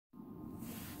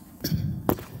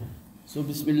So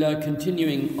Bismillah,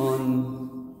 continuing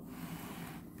on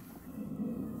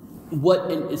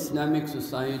what an Islamic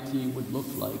society would look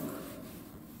like.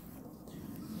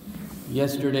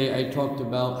 Yesterday I talked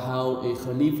about how a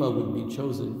Khalifa would be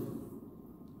chosen.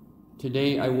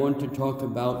 Today I want to talk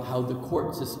about how the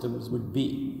court systems would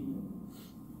be.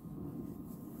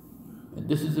 And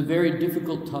this is a very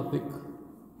difficult topic,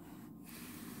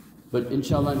 but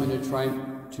inshallah I'm going to try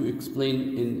to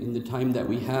explain in the time that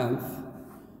we have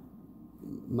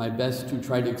my best to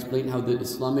try to explain how the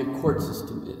Islamic court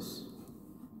system is.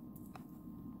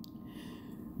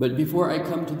 But before I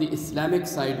come to the Islamic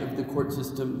side of the court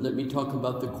system, let me talk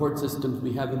about the court systems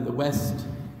we have in the West,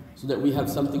 so that we have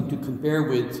something to compare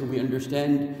with, so we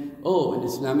understand, oh, an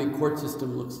Islamic court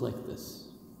system looks like this.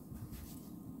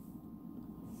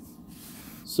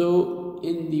 So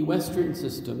in the Western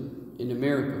system, in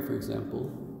America for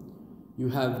example, you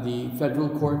have the federal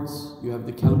courts, you have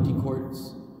the county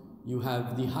courts, you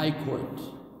have the High Court,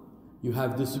 you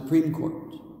have the Supreme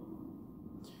Court.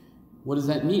 What does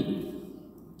that mean?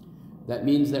 That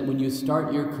means that when you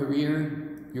start your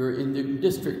career, you're in the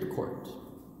district court.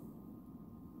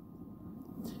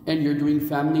 And you're doing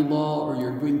family law or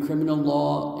you're doing criminal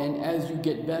law, and as you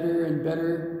get better and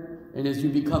better, and as you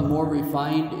become more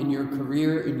refined in your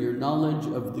career, in your knowledge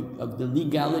of the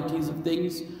legalities of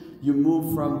things, you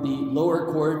move from the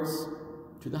lower courts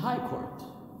to the high court.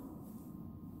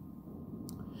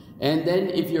 And then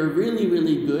if you're really,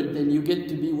 really good, then you get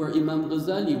to be where Imam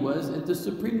Ghazali was at the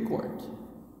Supreme Court.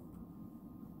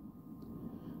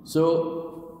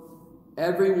 So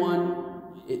everyone,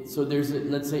 so there's,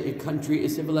 let's say, a country, a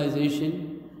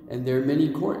civilization, and there are many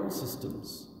court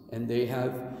systems. And they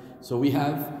have, so we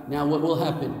have, now what will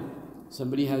happen?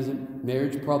 Somebody has a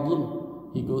marriage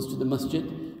problem, he goes to the masjid,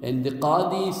 and the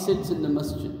qadi sits in the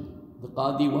masjid. The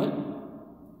qadi what?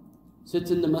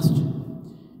 Sits in the masjid.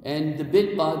 And the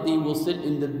bid qadi will sit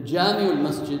in the Jami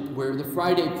al-Masjid where the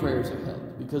Friday prayers are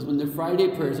held. Because when the Friday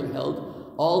prayers are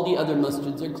held, all the other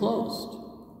masjids are closed.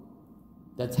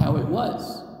 That's how it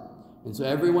was. And so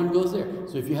everyone goes there.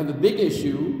 So if you have a big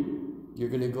issue, you're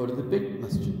going to go to the big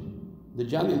masjid, the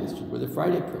Jami masjid, where the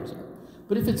Friday prayers are.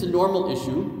 But if it's a normal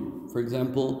issue, for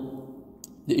example,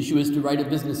 the issue is to write a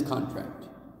business contract,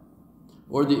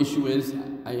 or the issue is,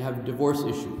 I have a divorce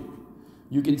issue,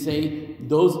 you can say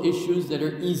those issues that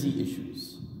are easy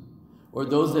issues, or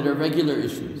those that are regular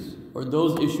issues, or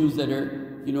those issues that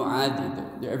are, adi,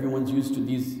 that everyone's used to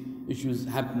these issues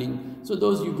happening. So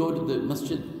those you go to the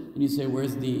masjid and you say,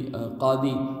 where's the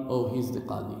qadi? Oh, he's the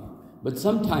qadi. But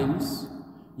sometimes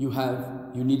you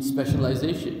need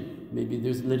specialization. Maybe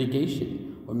there's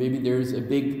litigation, or maybe there's a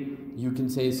big, you can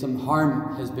say some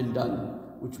harm has been done,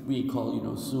 which we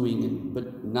call, suing,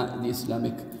 but not in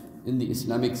the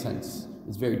Islamic sense.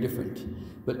 It's very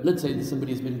different. But let's say that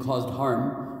somebody has been caused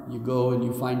harm, you go and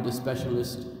you find a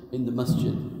specialist in the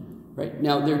masjid, right?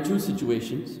 Now there are two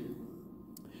situations.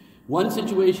 One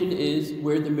situation is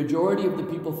where the majority of the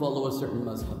people follow a certain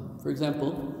mazhab. For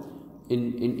example,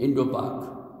 in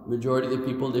Indo-Pak, majority of the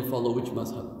people, they follow which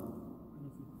mazhab?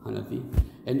 Hanafi.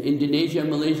 And Indonesia,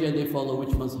 Malaysia, they follow which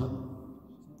mazhab?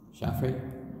 Shafi'i.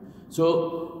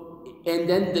 So, and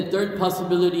then the third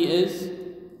possibility is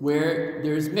where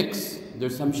there's mix.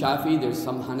 There's some Shafi, there's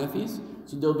some Hanafis.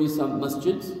 So there'll be some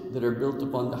masjids that are built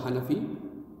upon the Hanafi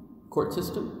court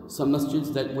system. Some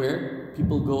masjids that where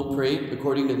people go pray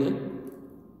according to the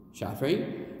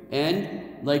Shafi.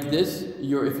 And like this, if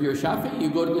you're a Shafi, you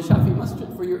go to the Shafi masjid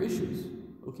for your issues.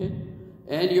 Okay?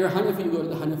 And you're a Hanafi, you go to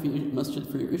the Hanafi masjid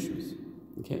for your issues.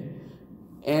 Okay?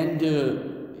 And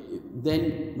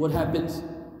then what happens?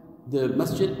 The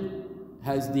masjid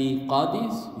has the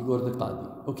qadis, you go to the qadi.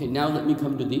 Okay, now let me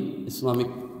come to the Islamic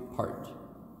part.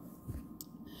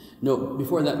 No,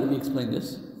 before that, let me explain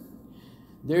this.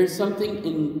 There is something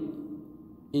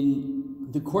in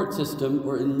the court system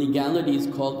or in legalities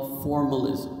called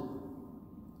formalism.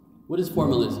 What is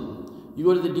formalism? You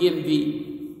go to the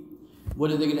DMV,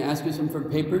 what are they going to ask you? Some from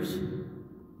papers?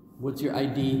 What's your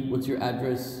ID? What's your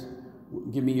address?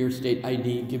 Give me your state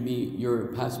ID, give me your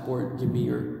passport, give me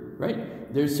your,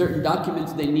 right? There's certain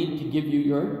documents they need to give you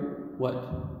your,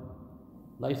 what?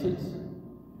 License?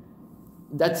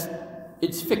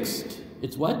 It's fixed.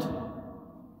 It's what?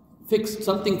 Fixed.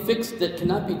 Something fixed that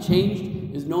cannot be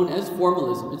changed is known as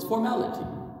formalism. It's formality,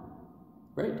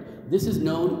 right? This is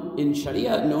known in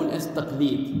Sharia, known as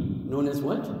taqleed. Known as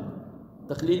what?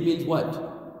 Taqleed means what?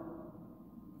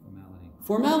 Formality.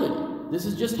 Formality. This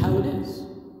is just how it is,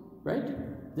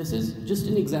 right? This is just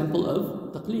an example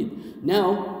of taqleed.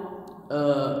 Now,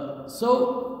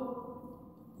 so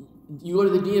you go to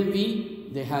the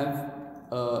DMV, they have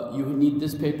you need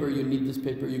this paper, you need this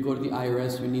paper. You go to the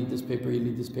IRS, you need this paper, you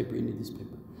need this paper, you need this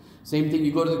paper. Same thing,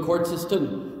 you go to the court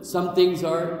system. Some things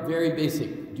are very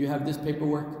basic. Do you have this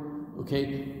paperwork?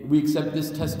 Okay, we accept this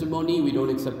testimony, we don't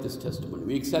accept this testimony.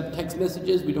 We accept text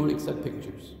messages, we don't accept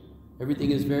pictures.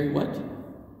 Everything is very what?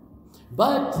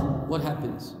 But what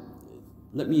happens?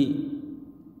 Let me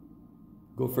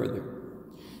go further.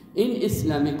 In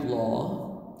Islamic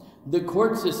law, the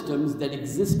court systems that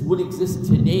would exist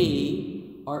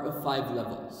today are of 5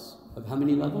 levels. Of how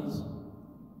many levels?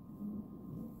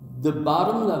 The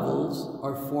bottom levels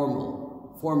are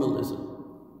formalism.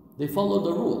 They follow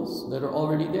the rules that are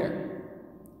already there,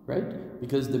 right?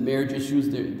 Because the marriage issues,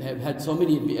 they have had so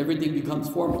many, everything becomes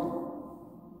formal.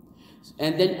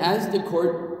 And then as the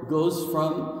court goes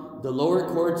from the lower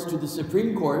courts to the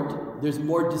Supreme Court, there's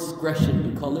more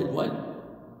discretion. We call it what?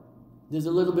 There's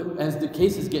a little bit, as the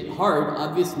cases get hard,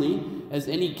 obviously, as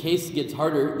any case gets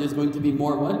harder, there's going to be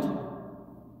more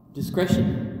what?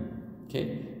 Discretion.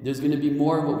 Okay? There's going to be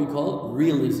more what we call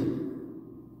realism.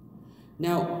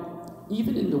 Now,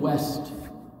 even in the West,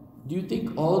 do you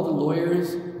think all the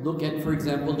lawyers look at, for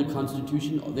example, the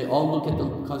Constitution, they all look at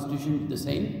the Constitution the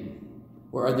same?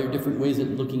 Or are there different ways of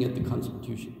looking at the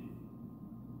Constitution?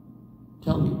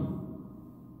 Tell me.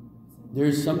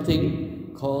 There's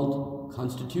something called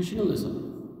constitutionalism.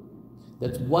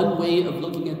 That's one way of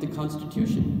looking at the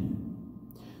Constitution.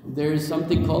 There is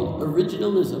something called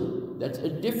originalism. That's a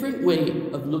different way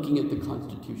of looking at the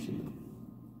Constitution.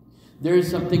 There is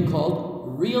something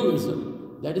called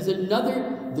realism. That is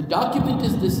another, the document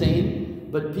is the same,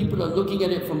 but people are looking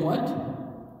at it from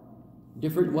what?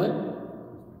 Different what?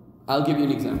 I'll give you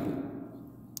an example.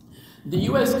 The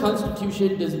US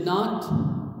Constitution does not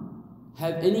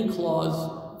have any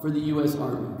clause for the US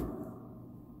Army.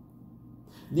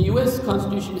 The US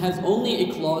Constitution has only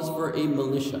a clause for a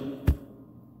militia.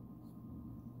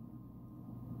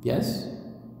 Yes?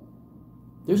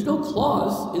 There's no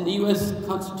clause in the US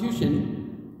Constitution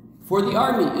for the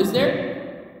army, is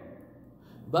there?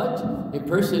 But a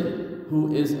person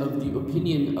who is of the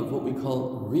opinion of what we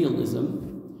call realism,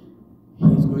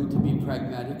 he's going to be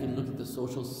pragmatic and look at the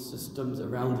social systems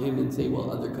around him and say, well,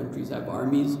 other countries have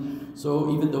armies,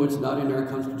 so even though it's not in our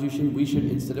Constitution, we should,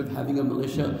 instead of having a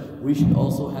militia, we should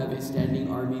also have a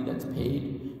standing army that's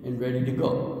paid and ready to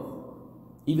go.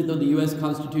 Even though the US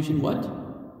Constitution, what?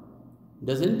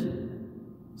 Doesn't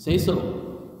say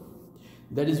so.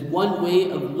 That is one way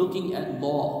of looking at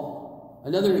law.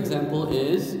 Another example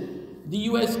is the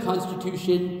US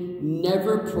Constitution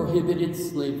never prohibited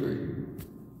slavery.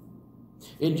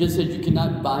 It just said you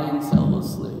cannot buy and sell a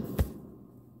slave.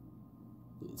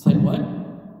 It said what?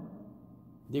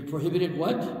 They prohibited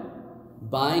what?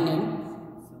 Buying and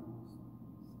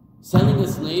selling a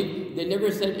slave. They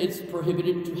never said it's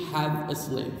prohibited to have a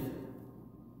slave.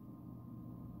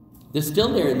 They're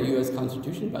still there in the US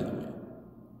Constitution, by the way.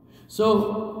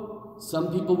 So,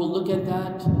 some people will look at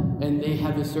that, and they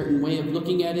have a certain way of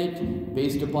looking at it,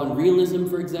 based upon realism,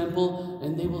 for example,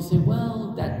 and they will say,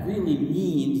 well, that really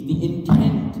means the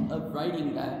intent of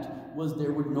writing that was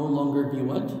there would no longer be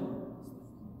what?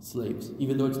 Slaves,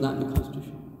 even though it's not in the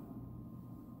Constitution.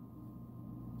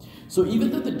 So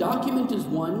even though the document is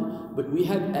one, but we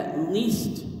have at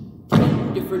least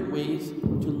 10 different ways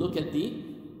to look at the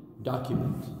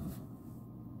document.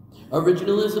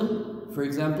 Originalism, for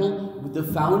example, with the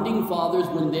founding fathers,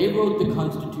 when they wrote the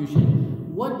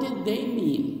Constitution, what did they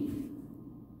mean?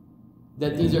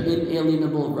 That these are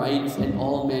inalienable rights and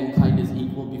all mankind is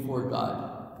equal before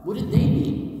God. What did they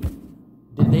mean?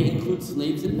 Did they include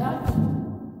slaves in that?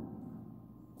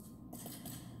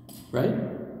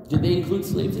 Right? Did they include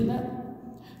slaves in that?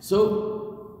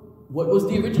 So, what was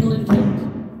the original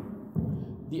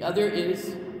intent? The other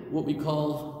is what we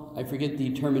call, I forget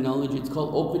the terminology, it's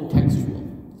called open textual.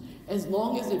 As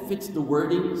long as it fits the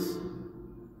wordings,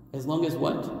 as long as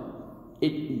what?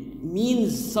 It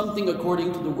means something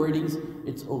according to the wordings,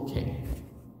 it's okay.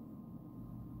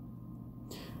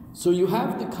 So you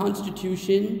have the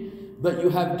Constitution, but you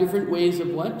have different ways of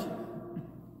what?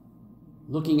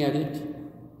 Looking at it.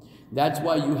 That's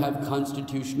why you have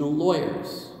constitutional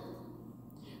lawyers.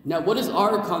 Now, what is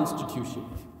our Constitution?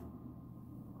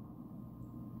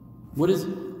 What is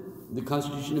the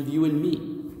Constitution of you and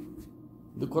me?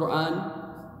 The Quran,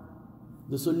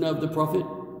 the Sunnah of the Prophet,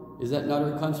 is that not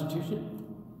our Constitution?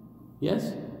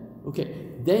 Yes? Okay.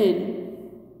 Then,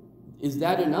 is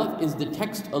that enough? Is the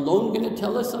text alone going to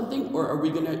tell us something, or are we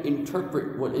going to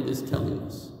interpret what it is telling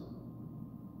us?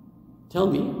 Tell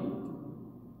me.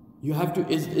 You have to,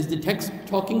 is the text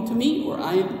talking to me, or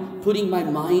I am putting my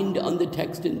mind on the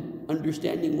text and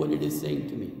understanding what it is saying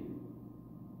to me?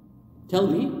 Tell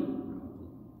me.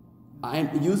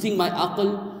 I'm using my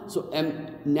aql. So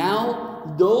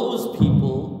now those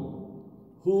people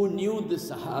who knew the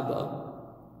Sahaba,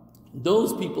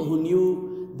 those people who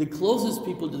knew the closest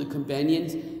people to the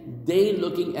companions, they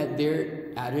looking at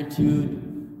their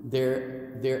attitude,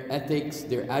 their ethics,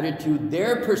 their attitude,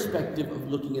 their perspective of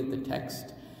looking at the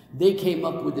text, they came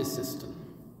up with a system.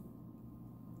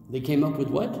 They came up with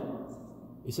what?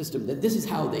 A system that this is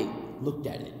how they looked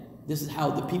at it. This is how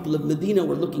the people of Medina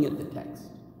were looking at the text,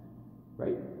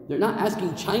 right? They're not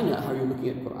asking China how you're looking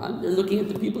at Quran. They're looking at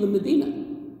the people of Medina.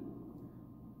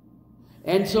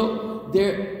 And so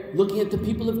they're looking at the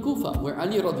people of Kufa, where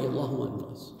Ali radiallahu anhu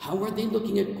was. How are they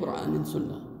looking at Quran and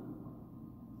Sunnah?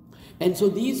 And so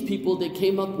these people, they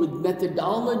came up with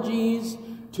methodologies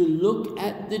to look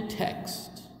at the text.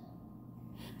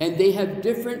 And they have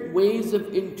different ways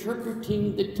of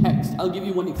interpreting the text. I'll give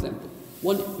you one example.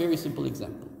 One very simple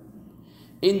example.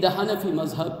 In the Hanafi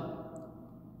mazhab,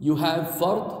 you have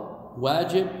fard,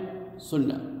 wajib,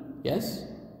 sunnah. Yes?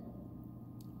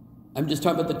 I'm just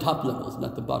talking about the top levels,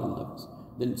 not the bottom levels.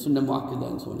 Then sunnah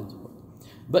mu'akkadah and so on and so forth.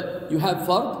 But you have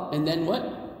fard, and then what?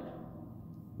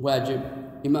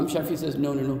 Wajib. Imam Shafi says,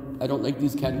 no, I don't like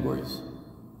these categories.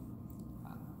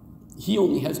 He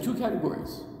only has two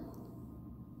categories.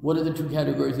 What are the two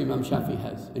categories Imam Shafi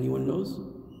has? Anyone knows?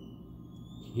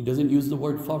 He doesn't use the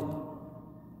word fard.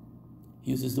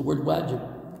 He uses the word wajib.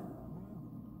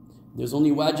 There's only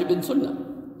wajib and sunnah.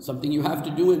 Something you have to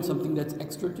do and something that's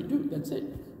extra to do. That's it.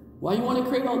 Why you want to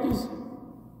create all these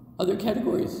other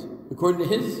categories? According to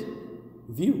his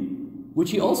view, which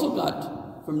he also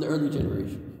got from the early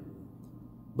generation.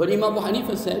 But Imam Abu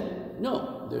Hanifa said,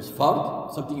 no, there's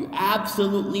fard, something you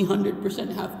absolutely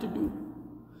 100% have to do.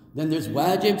 Then there's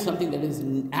wajib, something that is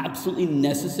absolutely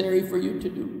necessary for you to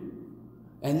do.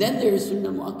 And then there's sunnah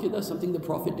mu'akkadah, something the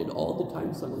Prophet did all the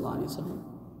time, sallallahu alaihi wasallam.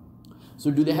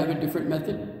 So do they have a different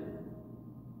method?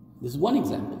 This is one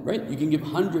example, right? You can give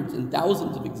hundreds and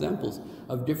thousands of examples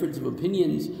of difference of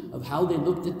opinions of how they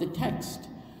looked at the text.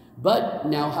 But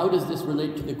now, how does this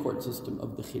relate to the court system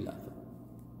of the Khilafah?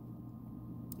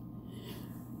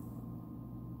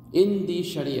 In the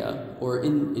Sharia, or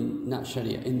not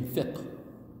Sharia, in fiqh,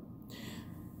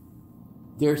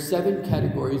 there are 7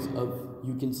 categories of,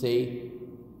 you can say,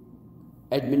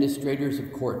 administrators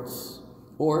of courts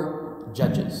or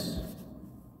judges.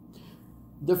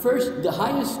 The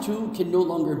highest 2 can no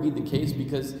longer be the case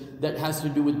because that has to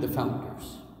do with the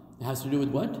founders. It has to do with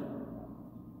what?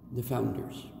 The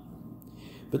founders.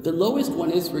 But the lowest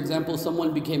one is, for example,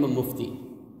 someone became a mufti.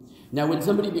 Now, when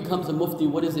somebody becomes a mufti,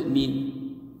 what does it mean?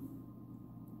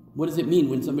 What does it mean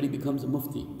when somebody becomes a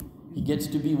mufti? He gets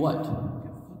to be what?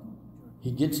 He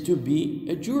gets to be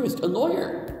a jurist, a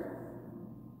lawyer.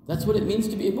 That's what it means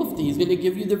to be a mufti. He's going to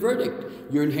give you the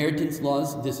verdict. Your inheritance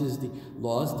laws, this is the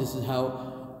laws, this is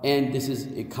how, and this is,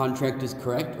 a contract is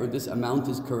correct, or this amount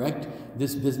is correct,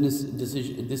 this business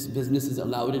decision, this business is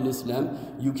allowed in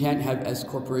Islam, you can't have S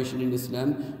corporation in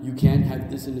Islam, you can't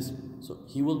have this in Islam. So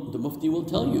the mufti will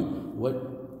tell you what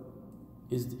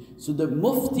is, so the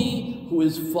mufti who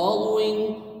is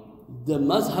following the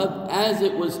mazhab as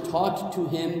it was taught to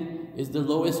him is the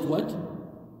lowest what?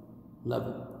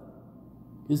 Level.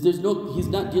 Because he's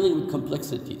not dealing with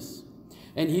complexities.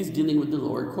 And he's dealing with the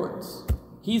lower courts.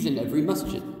 He's in every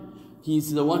masjid.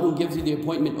 He's the one who gives you the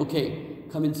appointment, okay,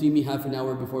 come and see me half an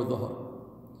hour before Dhuhr.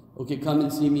 Okay, come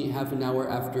and see me half an hour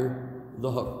after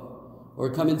Dhuhr. Or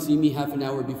come and see me half an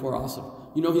hour before Asr.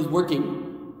 You know, he's working.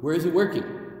 Where is he working?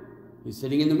 He's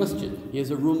sitting in the masjid. He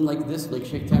has a room like this, like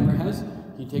Sheikh Tamer has.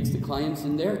 He takes the clients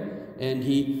in there and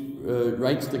he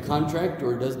writes the contract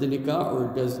or does the nikah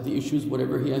or does the issues,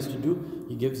 whatever he has to do.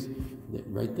 He gives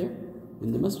right there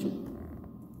in the masjid.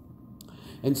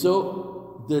 And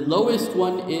so the lowest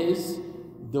one is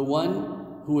the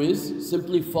one who is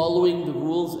simply following the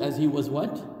rules as he was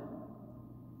what?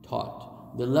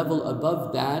 Taught. The level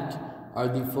above that are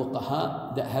the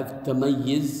fuqaha that have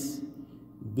tamayyiz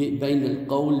بين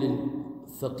القول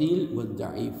الثقيل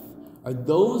والضعيف, are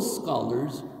those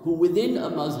scholars who within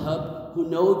a mazhab who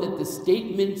know that the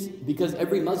statements, because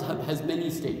every mazhab has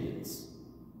many statements.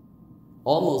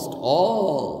 Almost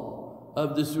all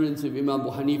of the students of Imam Abu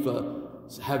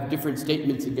Hanifa have different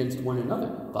statements against one another.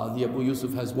 Qadi Abu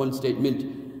Yusuf has one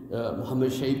statement,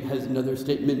 Muhammad Shaykh has another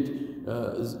statement,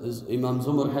 Imam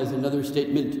Zumar has another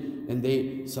statement, and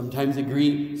they sometimes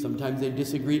agree, sometimes they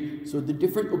disagree. So the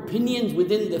different opinions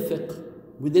within the fiqh,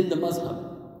 within the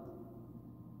mazhab,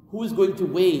 who is going to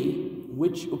weigh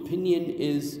which opinion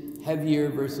is heavier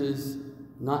versus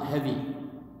not heavy?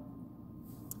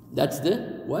 That's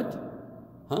the what?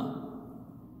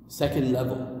 Second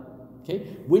level.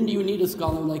 Okay? When do you need a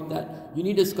scholar like that? You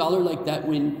need a scholar like that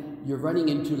when you're running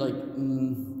into like,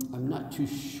 I'm not too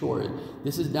sure.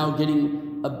 This is now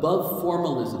getting above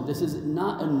formalism. This is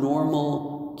not a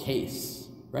normal case,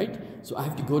 right? So I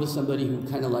have to go to somebody who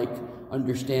kind of like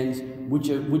understands which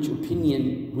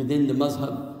opinion within the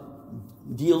mazhab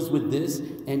deals with this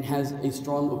and has a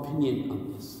strong opinion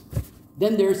on this.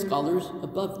 Then there are scholars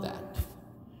above that.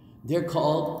 They're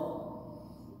called,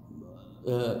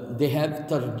 they have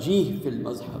tarjih fil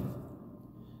mazhab.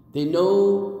 They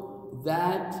know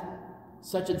that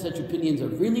such and such opinions are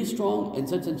really strong and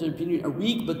such opinions are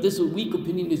weak, but this weak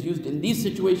opinion is used in these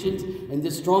situations and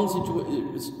this strong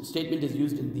statement is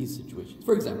used in these situations.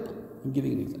 For example, I'm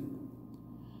giving an example.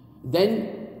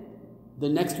 Then the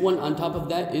next one on top of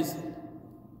that is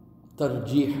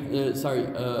takhrij.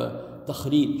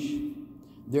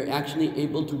 They're actually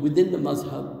able to, within the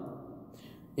mazhab,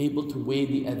 able to weigh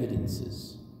the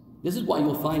evidences. This is why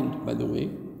you'll find, by the way,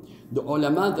 the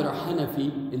ulama that are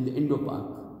Hanafi in the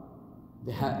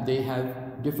Indo-Pak, they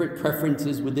have different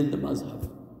preferences within the mazhab.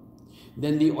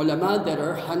 Then the ulama that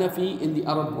are Hanafi in the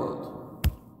Arab world,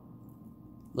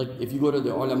 like if you go to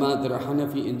the ulama that are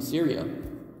Hanafi in Syria,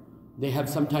 they have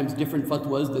sometimes different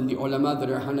fatwas than the ulama that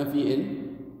are Hanafi in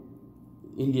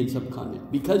Indian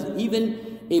subcontinent. Because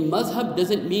even a mazhab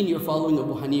doesn't mean you're following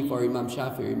Abu Hanifa or Imam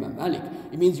Shafi or Imam Malik.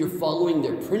 It means you're following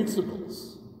their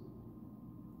principles.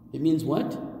 It means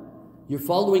what? You're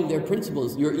following their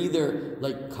principles. You're either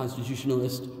like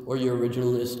constitutionalist, or you're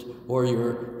originalist, or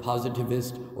you're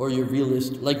positivist, or you're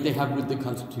realist, like they have with the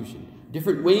Constitution.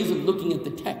 Different ways of looking at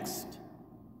the text.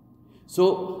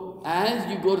 So as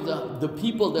you go to the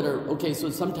people that are, okay, so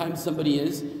sometimes somebody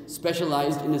is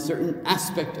specialized in a certain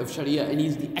aspect of Sharia and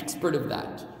he's the expert of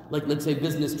that. Like let's say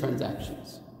business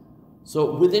transactions.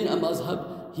 So within a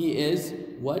mazhab, he is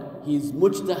what? He's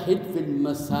mujtahid fil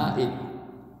masail.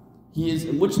 He is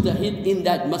mujtahid in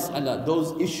that mas'ala,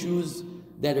 those issues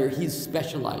that he's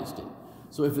specialized in.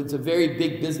 So if it's a very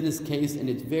big business case and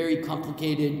it's very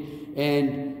complicated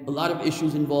and a lot of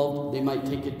issues involved, they might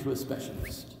take it to a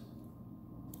specialist.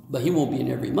 But he won't be in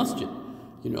every masjid.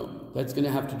 You know, that's going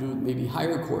to have to do with maybe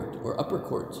higher court or upper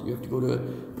courts. You have to go to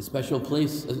a special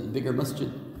place, a bigger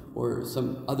masjid, or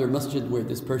some other masjid where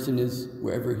this person is,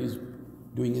 wherever he's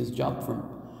doing his job from.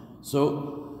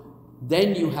 So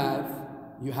then you have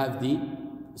the,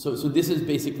 so this is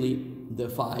basically the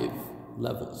 5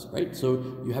 levels, right? So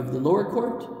you have the lower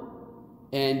court,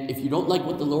 and if you don't like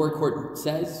what the lower court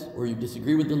says, or you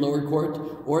disagree with the lower court,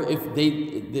 or if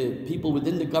the people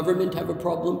within the government have a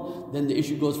problem, then the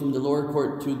issue goes from the lower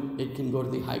court to, it can go to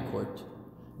the high court.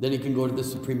 Then it can go to the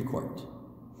Supreme Court.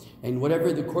 And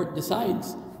whatever the court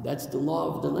decides, that's the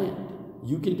law of the land.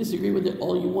 You can disagree with it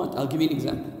all you want. I'll give you an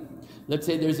example. Let's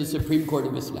say there's a Supreme Court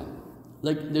of Islam.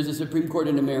 Like there's a Supreme Court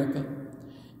in America.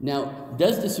 Now,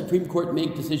 does the Supreme Court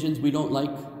make decisions we don't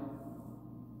like?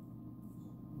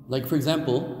 Like for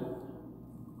example,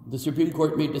 the Supreme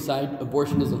Court may decide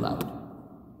abortion is allowed.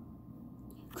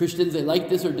 Christians, they like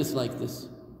this or dislike this?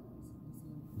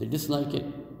 They dislike it,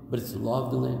 but it's the law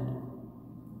of the land,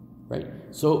 right?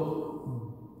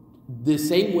 So the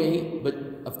same way, but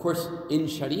of course in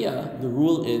Sharia, the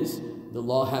rule is the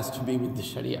law has to be with the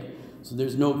Sharia. So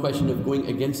there's no question of going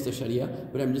against the Sharia,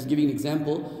 but I'm just giving an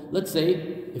example. Let's say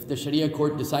if the Sharia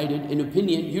court decided an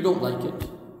opinion, you don't like it.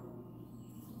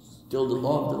 Still the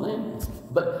law of the land.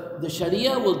 But the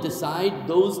Sharia will decide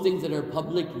those things that are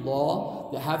public law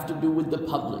that have to do with the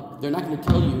public. They're not going to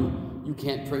tell you, you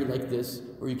can't pray like this,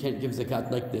 or you can't give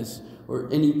zakat like this, or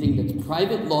anything that's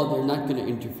private law, they're not going to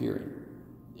interfere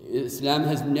in. Islam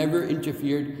has never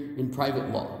interfered in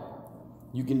private law.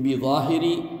 You can be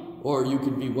Zahiri, or you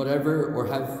could be whatever, or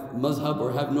have mazhab,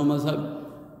 or have no mazhab.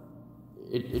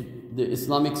 The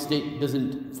Islamic State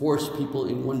doesn't force people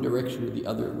in one direction or the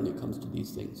other when it comes to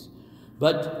these things.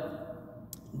 But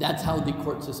that's how the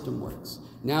court system works.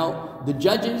 Now, the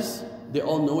judges, they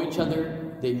all know each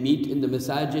other. They meet in the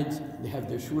masajids. They have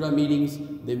their shura meetings.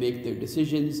 They make their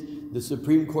decisions. The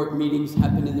Supreme Court meetings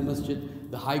happen in the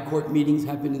masjid. The High Court meetings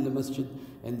happen in the masjid.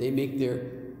 And they make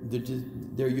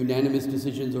their unanimous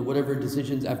decisions, or whatever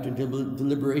decisions after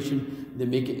deliberation, they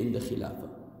make it in the Khilafah,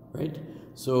 right?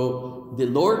 So the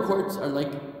lower courts are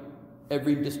like like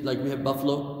we have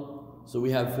Buffalo, so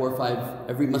we have 4 or 5,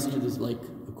 every masjid is like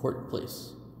a court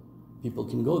place. People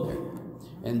can go there.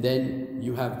 And then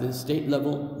you have the state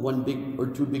level, 1 big or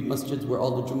 2 big masjids where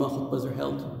all the Jummah khutbahs are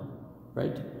held,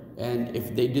 right? And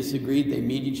if they disagree, they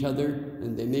meet each other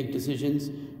and they make decisions.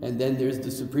 And then there's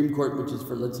the Supreme Court, which is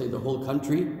for, let's say, the whole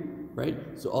country, right?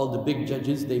 So all the big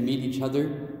judges, they meet each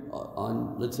other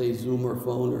on, let's say, Zoom or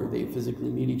phone, or they physically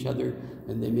meet each other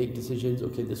and they make decisions.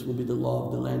 Okay, this will be the law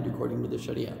of the land according to the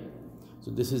Sharia.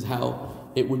 So this is how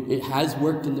it has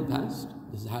worked in the past.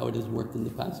 This is how it has worked in the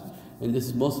past, and this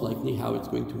is most likely how it's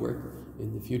going to work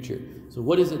in the future. So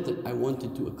what is it that I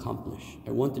wanted to accomplish?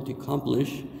 I wanted to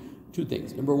accomplish two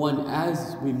things. Number one,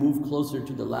 as we move closer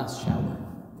to the last shower.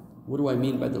 What do I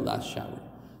mean by the last shower?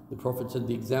 The Prophet said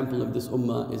the example of this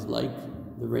ummah is like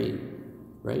the rain,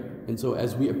 right? And so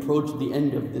as we approach the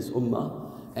end of this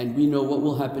ummah, and we know what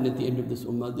will happen at the end of this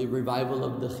ummah, the revival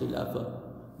of the Khilafah,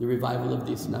 the revival of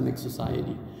the Islamic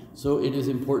society. So it is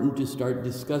important to start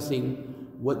discussing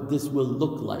what this will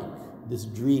look like, this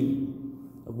dream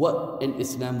of what an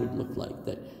Islam would look like.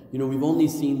 That, we've only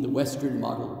seen the Western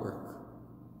model work.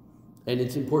 And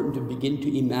it's important to begin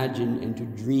to imagine and to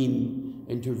dream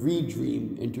and to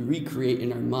redream and to recreate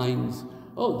in our minds,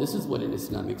 oh, this is what an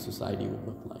Islamic society would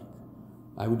look like.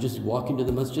 I would just walk into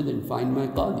the masjid and find my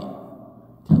qadi,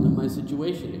 tell him my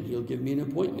situation, and he'll give me an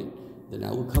appointment. Then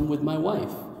I will come with my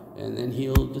wife, and then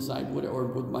he'll decide what, or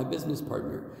with my business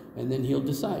partner, and then he'll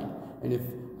decide. And if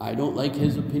I don't like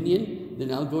his opinion,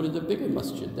 then I'll go to the bigger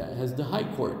masjid that has the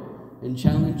high court and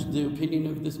challenge the opinion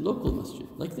of this local masjid,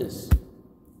 like this.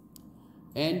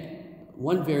 And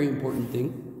one very important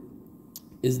thing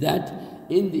is that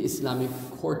in the Islamic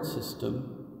court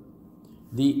system,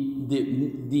 the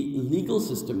legal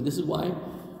system, this is why,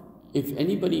 if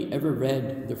anybody ever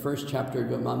read the first chapter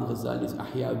of Imam Ghazali's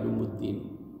Ihya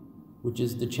Ulumuddin, which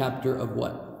is the chapter of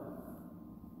what?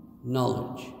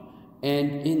 Knowledge.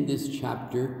 And in this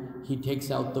chapter, he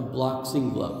takes out the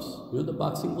boxing gloves. You know the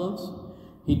boxing gloves?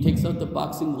 He takes out the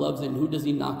boxing gloves, and who does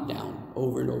he knock down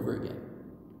over and over again?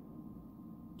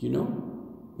 Do you know?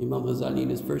 Imam Ghazali in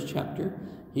his first chapter,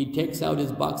 he takes out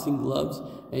his boxing gloves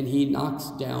and he knocks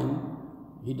down,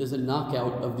 he does a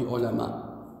knockout of the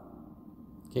ulama.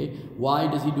 Okay? Why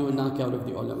does he do a knockout of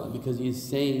the ulama? Because he's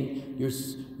saying,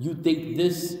 you think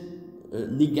this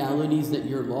legalities that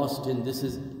you're lost in, this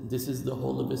is the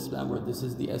whole of Islam, or this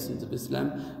is the essence of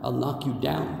Islam, I'll knock you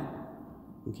down.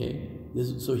 Okay?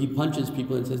 So he punches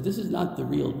people and says, this is not the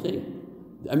real thing.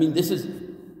 I mean, this is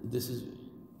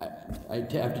I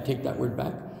have to take that word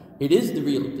back. It is the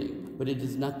real thing, but it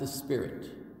is not the spirit,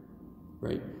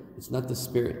 right? It's not the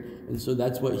spirit. And so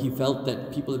that's what he felt,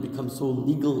 that people have become so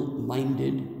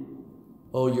legal-minded.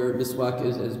 Oh, your miswak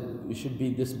it should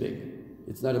be this big.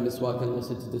 It's not a miswak unless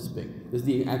it's this big. This is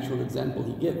the actual example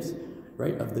he gives,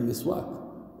 right, of the miswak.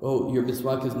 Oh, your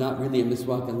miswak is not really a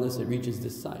miswak unless it reaches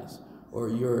this size. Or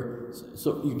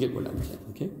so you get what I'm saying,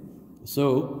 okay?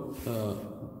 So,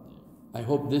 I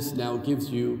hope this now gives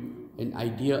you an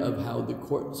idea of how the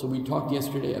court... So we talked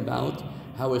yesterday about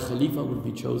how a Khalifa would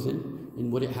be chosen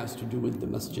and what it has to do with the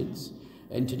masjids.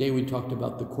 And today we talked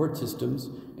about the court systems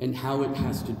and how it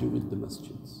has to do with the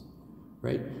masjids,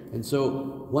 right? And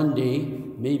so one day,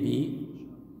 maybe,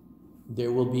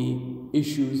 there will be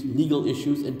issues, legal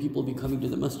issues, and people will be coming to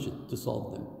the masjid to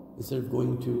solve them, instead of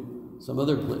going to some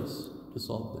other place to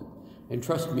solve them. And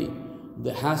trust me,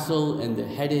 the hassle and the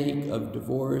headache of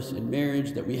divorce and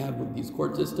marriage that we have with these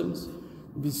court systems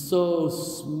would be so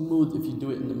smooth if you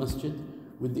do it in the masjid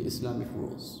with the Islamic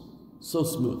rules. So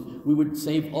smooth. We would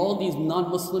save all these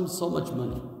non-Muslims so much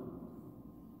money.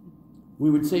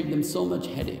 We would save them so much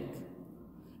headache.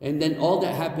 And then all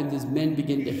that happens is men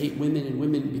begin to hate women and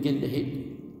women begin to hate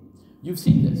men. You've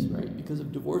seen this, right? Because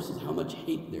of divorces, how much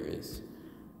hate there is.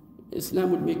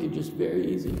 Islam would make it just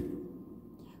very easy.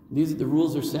 The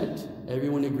rules are set,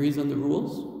 everyone agrees on the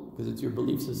rules, because it's your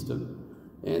belief system,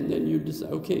 and then you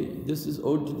decide, okay, this is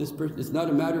owed to this person. It's not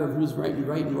a matter of who's right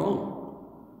and wrong.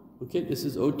 Okay, this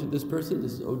is owed to this person,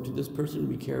 this is owed to this person,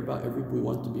 we care about we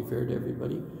want to be fair to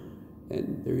everybody,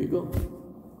 and there you go.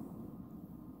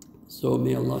 So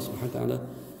may Allah subhanahu wa ta'ala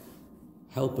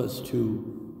help us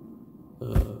to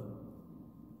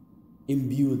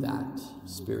imbue that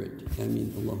spirit.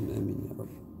 Ameen. Allahumma ameen ya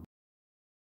Rabbi.